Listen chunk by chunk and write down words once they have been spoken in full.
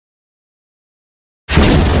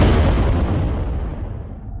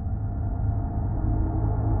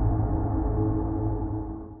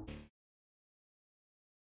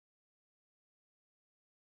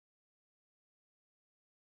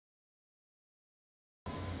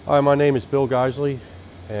Hi, my name is Bill Geissele,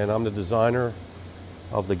 and I'm the designer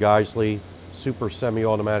of the Geissele Super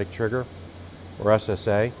Semi-Automatic Trigger, or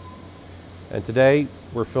ssa. And today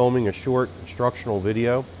we're filming a short instructional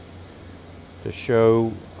video to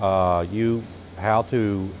show you how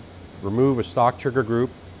to remove a stock trigger group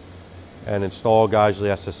and install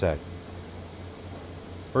Geissele ssa.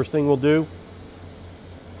 First thing we'll do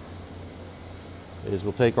is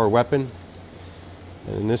we'll take our weapon,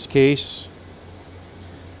 and in this case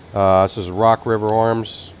this is a Rock River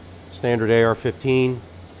Arms standard AR-15.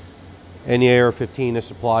 Any AR-15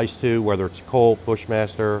 this applies to, whether it's a Colt,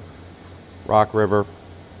 Bushmaster, Rock River.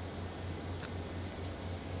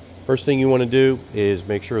 First thing you want to do is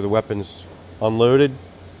make sure the weapon's unloaded.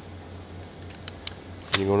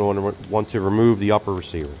 You're going to want to remove the upper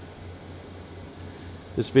receiver.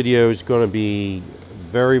 This video is going to be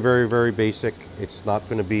very basic. It's not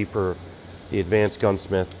going to be for the advanced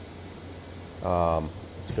gunsmith.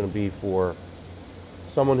 It's going to be for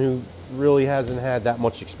someone who really hasn't had that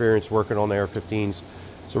much experience working on AR-15s.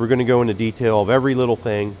 So we're going to go into detail of every little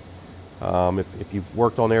thing. If you've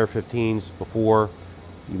worked on AR-15s before,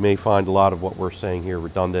 you may find a lot of what we're saying here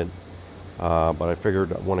redundant, but I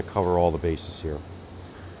figured I want to cover all the bases here.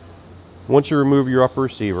 Once you remove your upper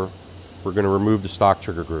receiver, we're going to remove the stock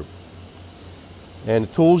trigger group. And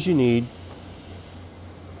the tools you need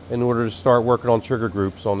in order to start working on trigger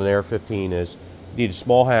groups on an AR-15 is you need a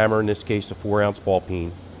small hammer, in this case a 4-ounce ball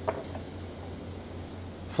peen,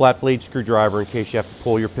 flat blade screwdriver in case you have to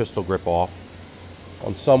pull your pistol grip off.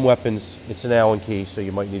 On some weapons it's an Allen key, so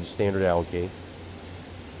you might need a standard Allen key.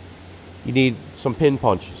 You need some pin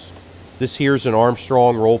punches. This here is an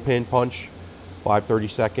Armstrong roll pin punch,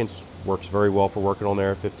 5/32, works very well for working on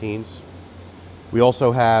AR-15s. We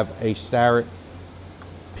also have a Starrett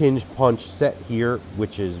pin punch set here,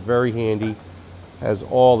 which is very handy, has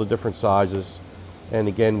all the different sizes, and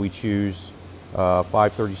again we choose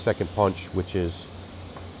 5/32 punch, which is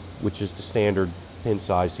the standard pin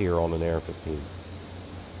size here on an AR-15.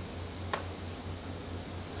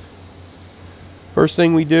 First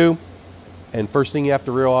thing we do, and first thing you have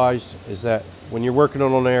to realize, is that when you're working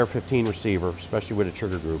on an AR-15 receiver, especially with a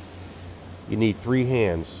trigger group, you need 3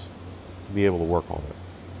 hands to be able to work on it.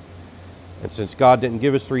 And since God didn't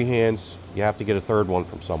give us 3 hands, you have to get a third one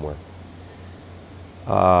from somewhere.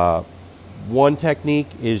 One technique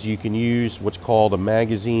is you can use what's called a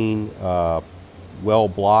magazine well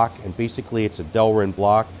block, and basically it's a Delrin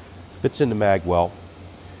block, fits in the mag well,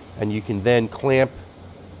 and you can then clamp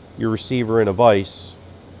your receiver in a vise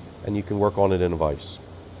and you can work on it in a vise.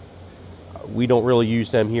 We don't really use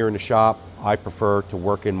them here in the shop. I prefer to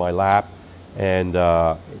work in my lap, and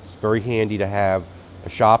it's very handy to have a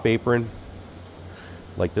shop apron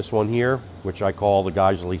like this one here, which I call the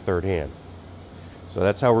Geissele third hand. So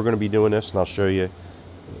that's how we're going to be doing this, and I'll show you.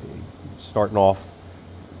 Starting off,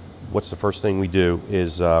 what's the first thing we do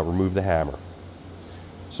is remove the hammer.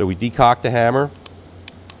 So we decock the hammer,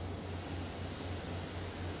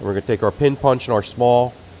 and we're going to take our pin punch and our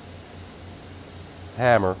small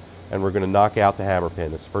hammer, and we're going to knock out the hammer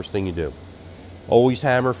pin. That's the first thing you do. Always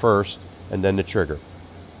hammer first and then the trigger.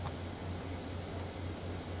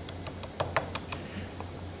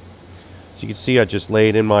 So you can see I just lay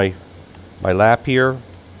it in my lap here.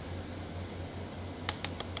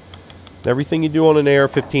 Everything you do on an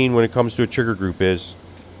AR-15 when it comes to a trigger group is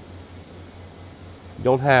you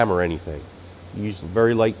don't hammer anything. You use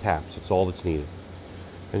very light taps. That's all that's needed.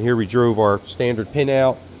 And here we drove our standard pin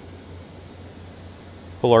out.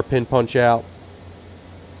 Pull our pin punch out,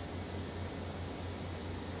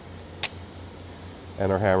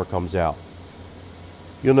 and our hammer comes out.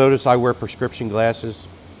 You'll notice I wear prescription glasses.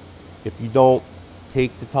 If you don't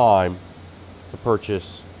take the time to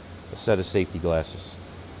purchase a set of safety glasses,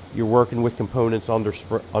 you're working with components under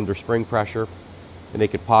spring pressure, and they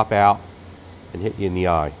could pop out and hit you in the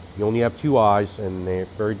eye. You only have 2 eyes, and they're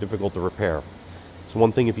very difficult to repair. It's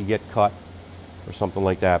one thing if you get cut or something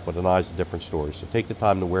like that, but an eye is a different story. So take the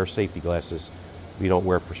time to wear safety glasses if you don't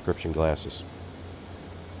wear prescription glasses.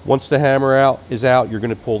 Once the hammer is out, you're going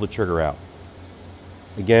to pull the trigger out.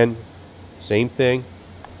 Again, same thing.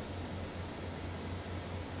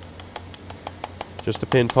 Just a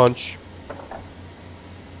pin punch.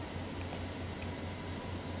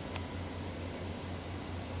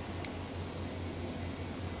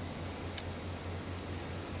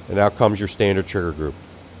 And out comes your standard trigger group.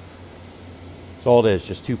 That's all it is,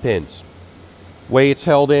 just 2 pins. Way it's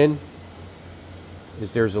held in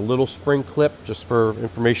is there's a little spring clip, just for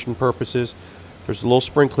information purposes. There's a little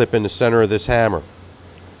spring clip in the center of this hammer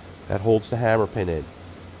that holds the hammer pin in.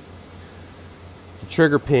 The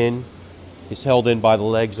trigger pin is held in by the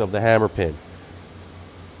legs of the hammer pin.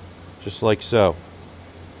 just like so.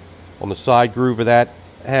 On the side groove of that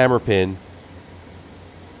hammer pin,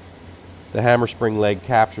 the hammer spring leg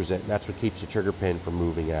captures it, and that's what keeps the trigger pin from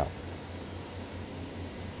moving out.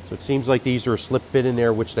 So it seems like these are a slip fit in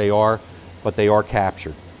there, which they are, but they are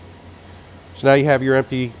captured. So now you have your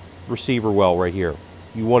empty receiver well right here.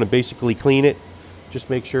 You want to basically clean it. Just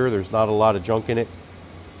make sure there's not a lot of junk in it.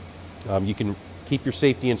 You can keep your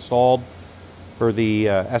safety installed for the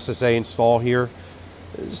ssa install here.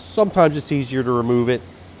 Sometimes it's easier to remove it,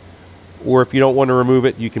 or if you don't want to remove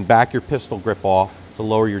it, you can back your pistol grip off to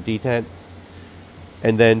lower your detent,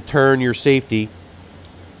 and then turn your safety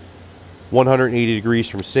 180 degrees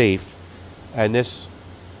from safe, and this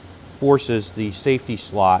forces the safety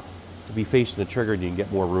slot to be facing the trigger, and you can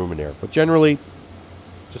get more room in there. But generally,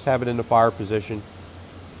 just have it in the fire position,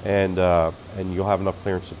 and you'll have enough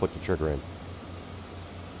clearance to put the trigger in.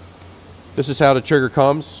 This is how the trigger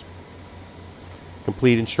comes.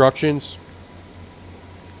 Complete instructions.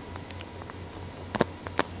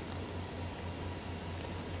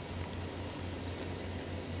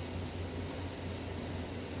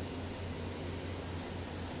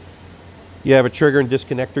 You have a trigger and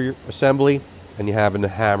disconnector assembly, and you have a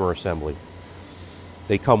hammer assembly.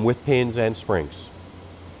 They come with pins and springs.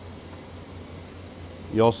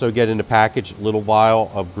 You also get in the package a little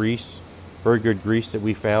vial of grease, very good grease that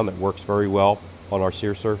we found that works very well on our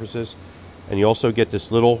sear surfaces. And you also get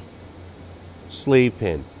this little slave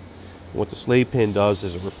pin. What the slave pin does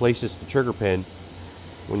is it replaces the trigger pin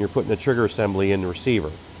when you're putting the trigger assembly in the receiver.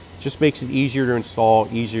 It just makes it easier to install,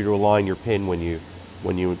 easier to align your pin when you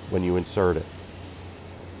insert it.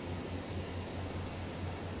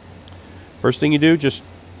 First thing you do, just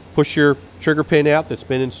push your trigger pin out that's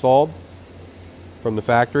been installed from the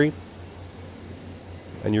factory,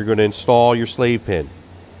 and you're going to install your slave pin.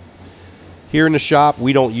 Here in the shop,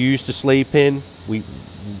 we don't use the slave pin. We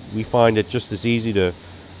find it just as easy to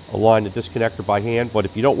align the disconnector by hand, but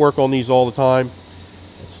if you don't work on these all the time,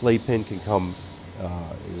 that slave pin can come,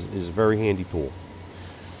 is a very handy tool.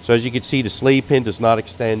 So as you can see, the slave pin does not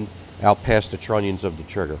extend out past the trunnions of the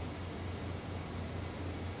trigger.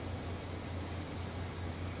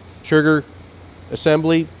 Trigger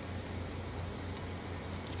assembly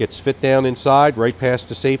gets fit down inside right past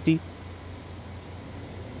the safety.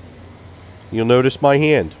 You'll notice my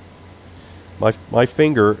hand. My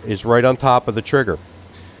finger is right on top of the trigger,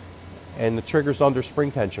 and the trigger's under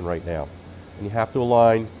spring tension right now. And you have to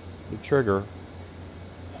align the trigger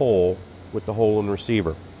hole with the hole in the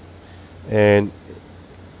receiver. And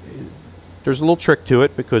there's a little trick to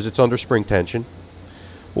it because it's under spring tension.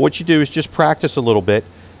 But what you do is just practice a little bit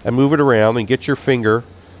and move it around and get your finger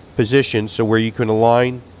positioned so where you can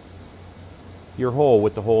align your hole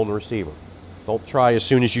with the hole in the receiver. Don't try as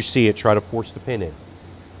soon as you see it, try to force the pin in.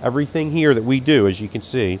 Everything here that we do, as you can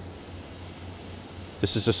see,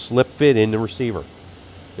 this is a slip fit in the receiver.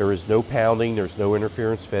 There is no pounding, there's no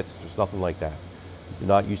interference fits, there's nothing like that. Do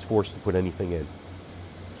not use force to put anything in.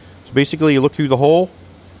 So basically you look through the hole,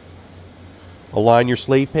 align your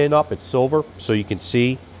slave pin up, it's silver, so you can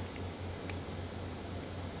see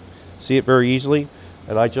it very easily.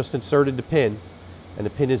 And I just inserted the pin, and the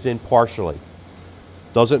pin is in partially.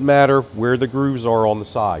 Doesn't matter where the grooves are on the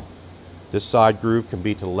side. This side groove can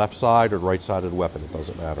be to the left side or the right side of the weapon, it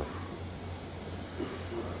doesn't matter.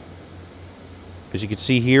 As you can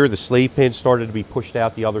see here, the slave pin started to be pushed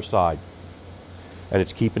out the other side, and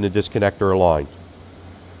it's keeping the disconnector aligned.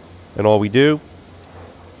 And all we do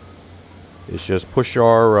is just push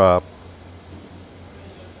our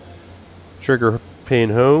trigger pin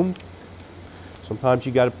home. Sometimes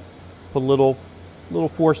you got to put a little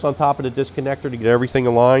force on top of the disconnector to get everything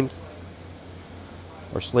aligned.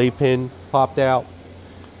 Our slave pin popped out,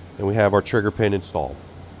 and we have our trigger pin installed.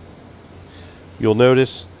 You'll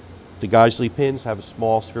notice the Geissele pins have a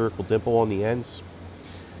small spherical dimple on the ends.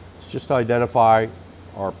 It's just to identify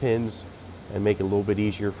our pins and make it a little bit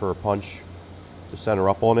easier for a punch to center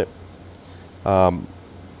up on it.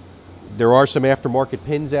 There are some aftermarket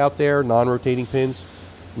pins out there, non-rotating pins.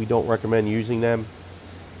 We don't recommend using them.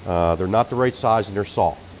 They're not the right size and they're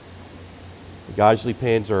soft. The Geissele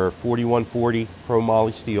pins are 4140 chrome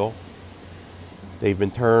moly steel. They've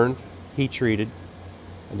been turned, heat treated,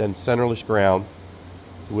 and then centerless ground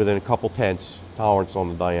within a couple tenths tolerance on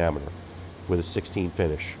the diameter with a 16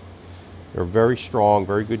 finish. They're very strong,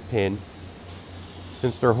 very good pin.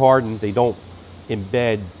 Since they're hardened, they don't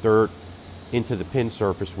embed dirt into the pin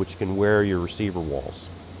surface, which can wear your receiver walls.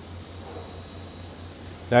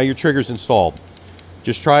 Now your trigger's installed.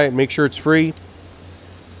 Just try it and make sure it's free.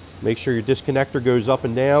 Make sure your disconnector goes up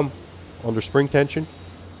and down under spring tension.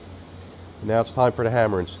 And now it's time for the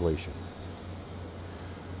hammer installation.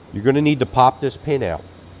 You're going to need to pop this pin out.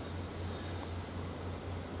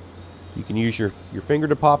 You can use your finger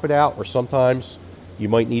to pop it out, or sometimes you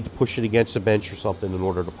might need to push it against a bench or something in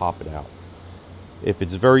order to pop it out. If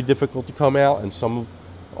it's very difficult to come out and some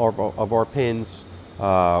of our pins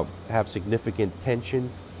have significant tension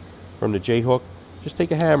from the J-hook, just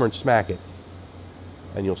take a hammer and smack it,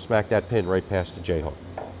 and you'll smack that pin right past the J-hook.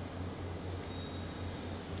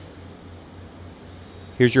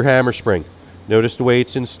 Here's your hammer spring. Notice the way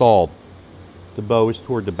it's installed. The bow is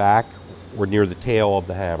toward the back or near the tail of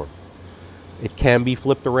the hammer. It can be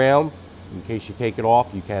flipped around. In case you take it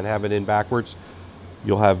off, you can have it in backwards.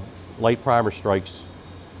 You'll have light primer strikes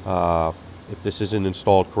if this isn't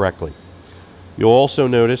installed correctly. You'll also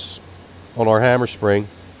notice on our hammer spring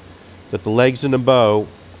that the legs and the bow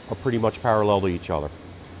are pretty much parallel to each other.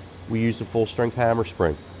 We use a full strength hammer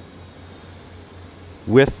spring.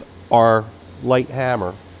 With our light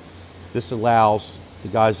hammer, this allows the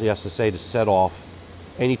Geissele ssa to set off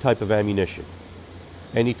any type of ammunition,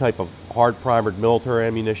 any type of hard primered military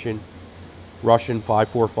ammunition, Russian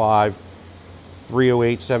 545,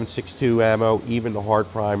 308 7.62 ammo, even the hard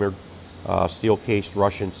primered steel cased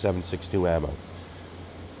Russian 7.62 ammo.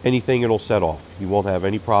 Anything it'll set off. You won't have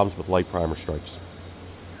any problems with light primer strikes.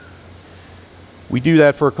 We do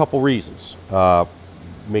that for a couple reasons.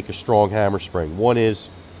 Make a strong hammer spring. One is,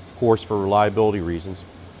 of course, for reliability reasons.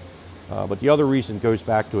 But the other reason goes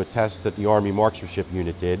back to a test that the Army Marksmanship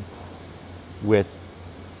Unit did with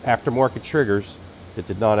aftermarket triggers that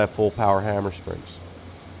did not have full power hammer springs.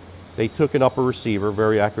 They took an upper receiver,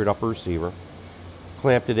 very accurate upper receiver,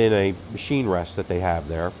 clamped it in a machine rest that they have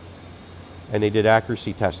there, and they did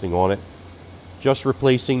accuracy testing on it, just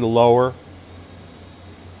replacing the lower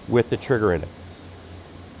with the trigger in it.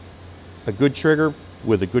 A good trigger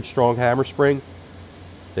with a good strong hammer spring,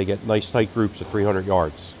 they get nice tight groups at 300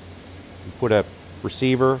 yards. You put a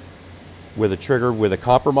receiver with a trigger with a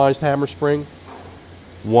compromised hammer spring,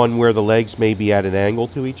 one where the legs may be at an angle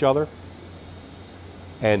to each other,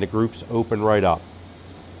 and the groups open right up.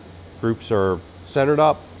 Groups are centered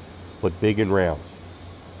up, but big and round.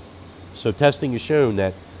 So testing has shown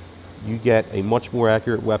that you get a much more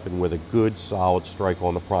accurate weapon with a good solid strike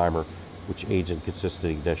on the primer, which aids in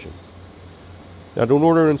consistent ignition. Now, in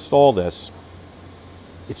order to install this,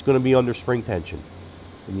 it's going to be under spring tension.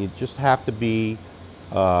 And you just have to be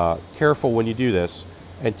careful when you do this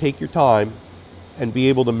and take your time and be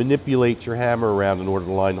able to manipulate your hammer around in order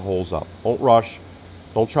to line the holes up. Don't rush.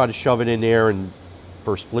 Don't try to shove it in there and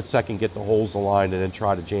for a split second get the holes aligned and then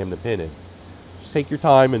try to jam the pin in. Just take your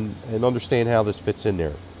time and understand how this fits in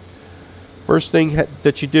there. First thing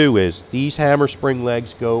that you do is these hammer spring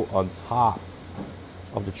legs go on top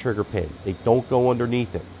of the trigger pin. They don't go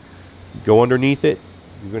underneath it. You go underneath it,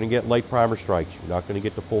 you're going to get light primer strikes. You're not going to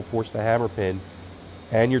get the full force of the hammer pin,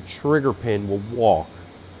 and your trigger pin will walk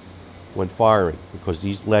when firing because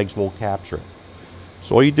these legs won't capture it.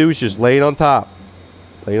 So all you do is just lay it on top.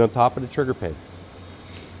 Lay it on top of the trigger pin.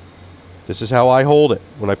 This is how I hold it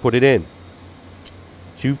when I put it in.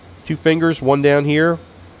 Two fingers, one down here,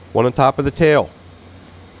 one on top of the tail.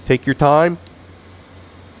 Take your time.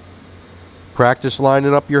 Practice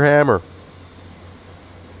lining up your hammer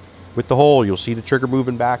with the hole. You'll see the trigger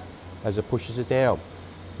moving back as it pushes it down.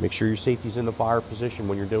 Make sure your safety's in the fire position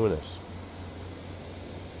when you're doing this.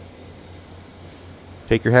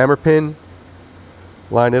 Take your hammer pin,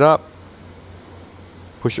 line it up,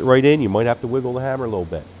 push it right in. You might have to wiggle the hammer a little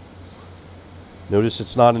bit. Notice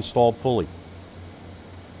it's not installed fully.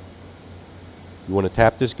 You want to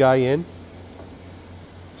tap this guy in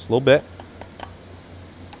just a little bit.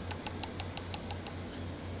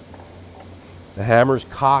 The hammer is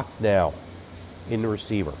cocked now in the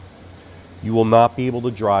receiver. You will not be able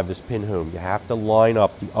to drive this pin home. You have to line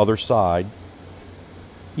up the other side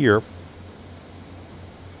here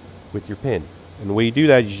with your pin. And the way you do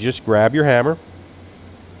that is you just grab your hammer,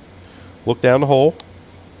 look down the hole,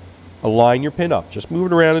 align your pin up. Just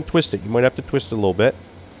move it around and twist it. You might have to twist it a little bit.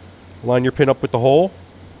 Line your pin up with the hole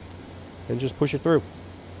and just push it through.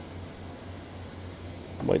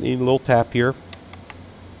 You might need a little tap here.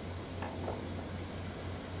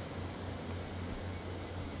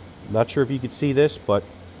 I'm not sure if you can see this, but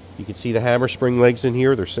you can see the hammer spring legs in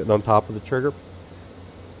here. They're sitting on top of the trigger.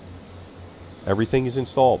 Everything is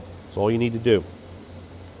installed. That's all you need to do.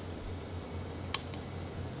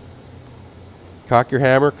 Cock your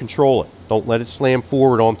hammer, control it. Don't let it slam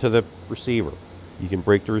forward onto the receiver. You can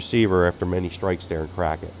break the receiver after many strikes there and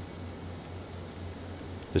crack it.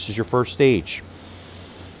 This is your first stage.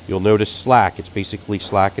 You'll notice slack. It's basically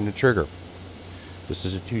slack in the trigger. This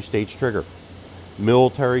is a two-stage trigger.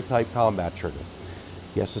 Military type combat trigger.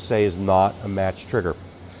 The ssa is not a match trigger.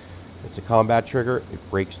 It's a combat trigger. It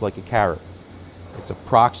breaks like a carrot. It's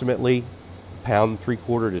approximately 1.75 pounds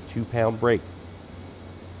to 2 pound break.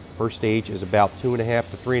 First stage is about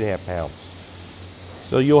 2.5 to 3.5 pounds.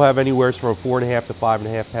 So you'll have anywhere from a 4.5 to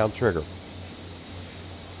 5.5 pound trigger.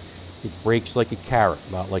 It breaks like a carrot,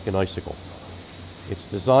 not like an icicle. It's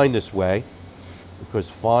designed this way because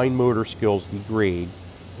fine motor skills degrade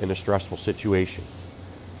in a stressful situation.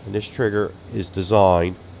 And this trigger is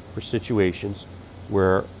designed for situations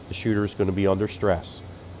where the shooter is going to be under stress.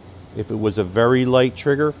 If it was a very light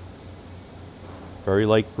trigger, very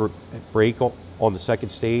light break on the second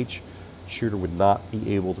stage, the shooter would not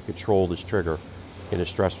be able to control this trigger in a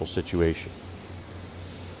stressful situation.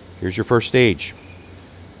 Here's your first stage.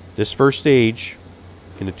 This first stage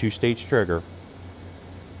in a two-stage trigger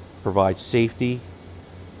provides safety,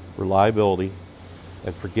 reliability,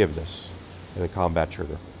 and forgiveness in a combat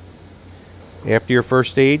trigger. After your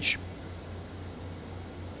first stage,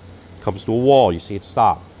 comes to a wall. You see it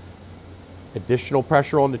stop. Additional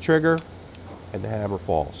pressure on the trigger, and the hammer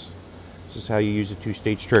falls. This is how you use a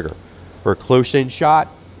two-stage trigger. For a close-in shot,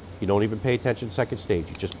 you don't even pay attention to second stage.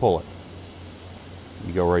 You just pull it.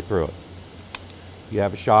 You go right through it. You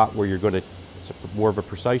have a shot where you're going to, it's more of a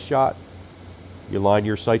precise shot. You line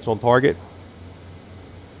your sights on target,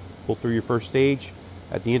 pull through your first stage.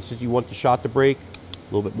 At the instant you want the shot to break,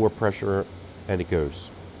 a little bit more pressure, and it goes.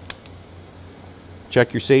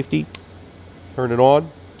 Check your safety, turn it on,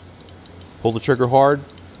 pull the trigger hard,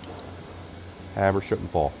 hammer shouldn't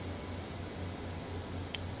fall.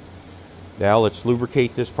 Now let's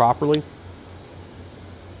lubricate this properly.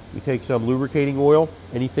 We take some lubricating oil,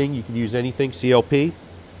 anything, you can use anything, CLP.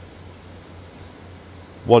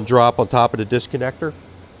 1 drop on top of the disconnector,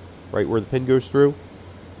 right where the pin goes through.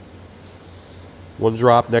 1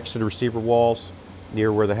 drop next to the receiver walls,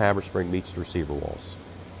 near where the hammer spring meets the receiver walls.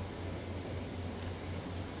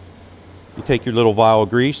 You take your little vial of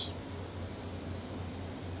grease.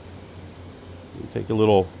 You take a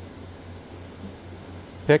little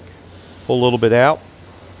pick, pull a little bit out.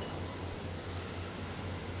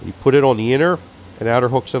 You put it on the inner and outer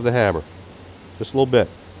hooks of the hammer, just a little bit.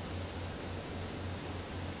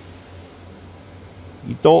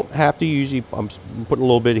 You don't have to use, I'm putting a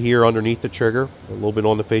little bit here underneath the trigger, a little bit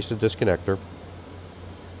on the face of the disconnector.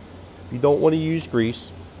 If you don't want to use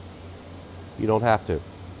grease, you don't have to.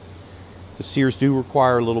 The sears do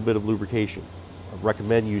require a little bit of lubrication. I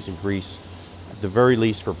recommend using grease, at the very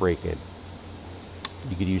least for break-in.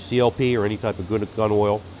 You could use CLP or any type of good gun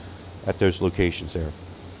oil at those locations there.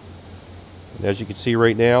 And as you can see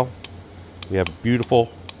right now, we have a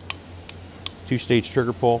beautiful two-stage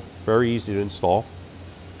trigger pull, very easy to install.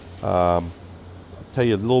 I'll tell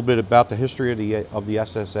you a little bit about the history of the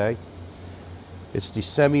ssa. It's the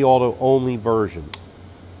semi-auto only version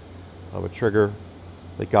of a trigger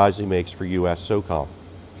that Geissele makes for US SOCOM.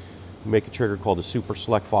 We make a trigger called the Super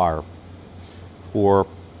Select Fire for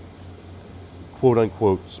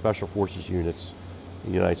quote-unquote special forces units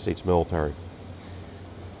in the United States military.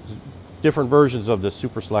 There's different versions of the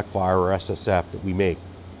Super Select Fire, or SSF, that we make.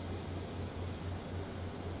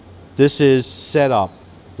 This is set up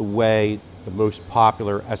the way the most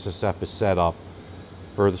popular SSF is set up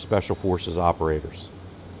for the special forces operators.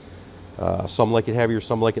 Some like it heavier,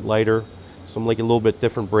 some like it lighter, some like a little bit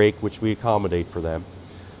different break, which we accommodate for them.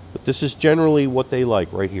 But this is generally what they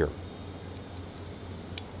like right here.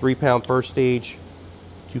 3 pound first stage,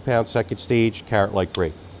 2 pound second stage, carrot-like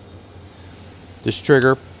break. This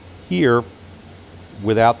trigger here,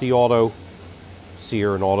 without the auto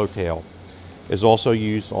sear and auto tail, is also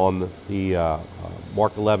used on the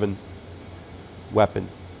Mark 11 weapon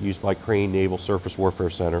used by Crane Naval Surface Warfare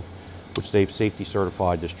Center, which they've safety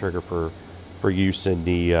certified this trigger for use in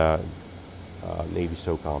the Navy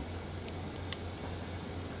SOCOM.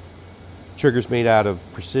 Trigger's made out of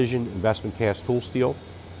precision investment cast tool steel,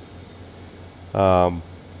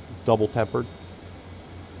 double tempered.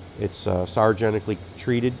 It's cyanogenically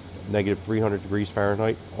treated, negative 300 degrees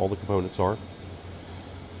Fahrenheit, all the components are.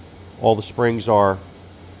 All the springs are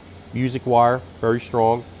music wire, very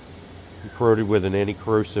strong, corroded with an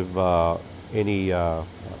anti-corrosive,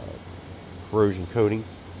 corrosion coating.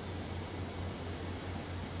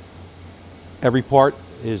 Every part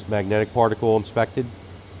is magnetic particle inspected,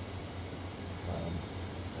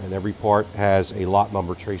 and every part has a lot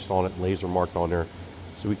number traced on it, laser marked on there,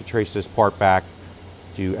 so we can trace this part back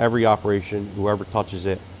to every operation, whoever touches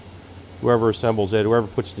it, whoever assembles it, whoever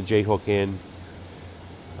puts the J-hook in,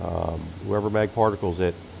 whoever mag particles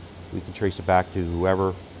it, we can trace it back to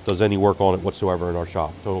whoever does any work on it whatsoever in our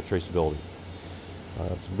shop. Total traceability.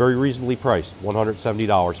 It's very reasonably priced,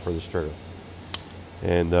 $170 for this trigger.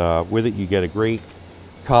 And with it you get a great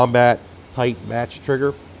combat tight match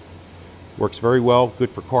trigger. Works very well, good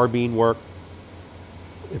for carbine work.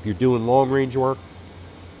 If you're doing long range work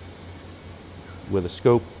with a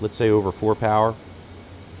scope, let's say over 4 power,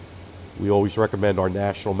 we always recommend our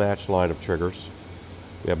National Match line of triggers.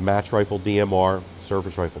 We have match rifle DMR,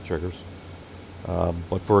 surface rifle triggers.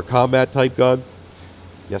 But for a combat type gun,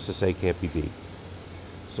 the ssa can't be beat.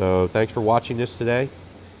 So thanks for watching this today.